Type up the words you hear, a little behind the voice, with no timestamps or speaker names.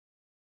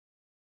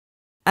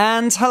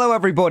And hello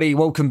everybody,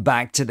 welcome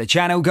back to the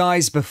channel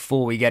guys.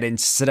 Before we get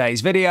into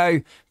today's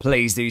video,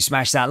 please do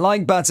smash that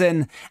like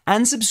button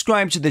and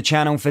subscribe to the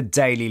channel for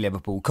daily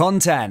Liverpool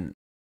content.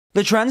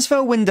 The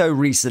transfer window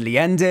recently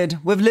ended,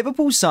 with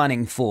Liverpool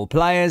signing 4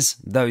 players,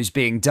 those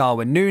being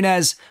Darwin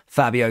Núñez,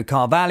 Fabio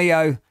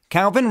Carvalho,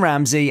 Calvin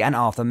Ramsey and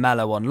Arthur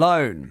Melo on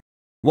loan.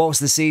 Whilst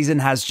the season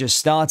has just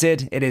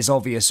started, it is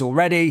obvious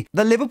already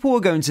that Liverpool are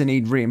going to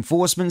need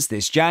reinforcements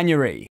this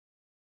January.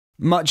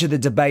 Much of the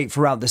debate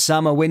throughout the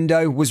summer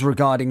window was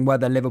regarding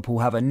whether Liverpool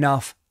have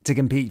enough to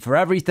compete for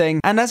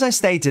everything, and as I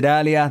stated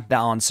earlier, the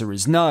answer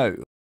is no.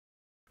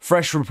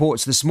 Fresh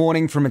reports this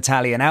morning from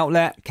Italian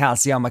outlet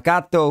Calcio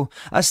Mercato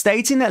are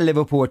stating that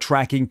Liverpool are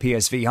tracking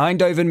PSV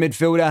Eindhoven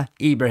midfielder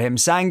Ibrahim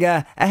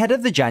Sangare ahead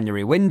of the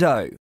January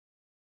window.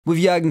 With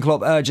Jurgen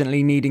Klopp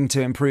urgently needing to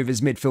improve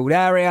his midfield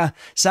area,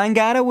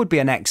 Sangare would be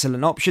an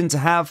excellent option to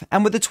have,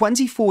 and with the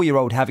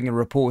 24-year-old having a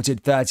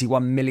reported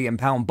 £31 million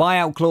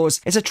buyout clause,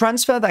 it's a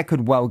transfer that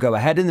could well go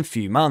ahead in a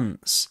few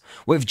months.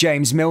 With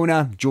James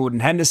Milner,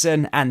 Jordan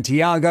Henderson and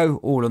Thiago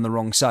all on the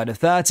wrong side of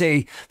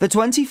 30, the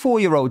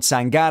 24-year-old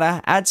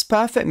Sangare adds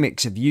perfect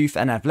mix of youth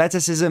and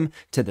athleticism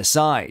to the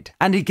side,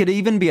 and he could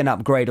even be an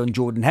upgrade on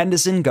Jordan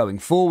Henderson going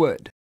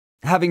forward.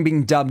 Having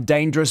been dubbed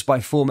dangerous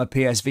by former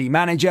PSV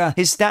manager,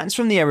 his stats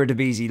from the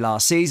Eredivisie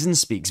last season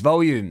speaks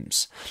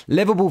volumes.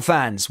 Liverpool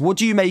fans, what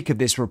do you make of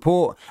this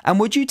report, and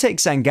would you take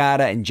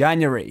Sangare in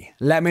January?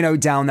 Let me know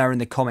down there in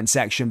the comment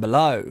section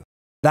below.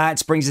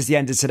 That brings us to the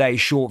end of today's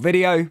short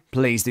video.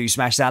 Please do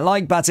smash that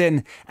like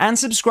button and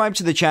subscribe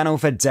to the channel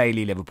for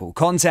daily Liverpool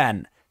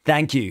content.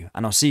 Thank you,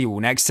 and I'll see you all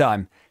next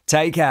time.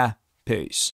 Take care. Peace.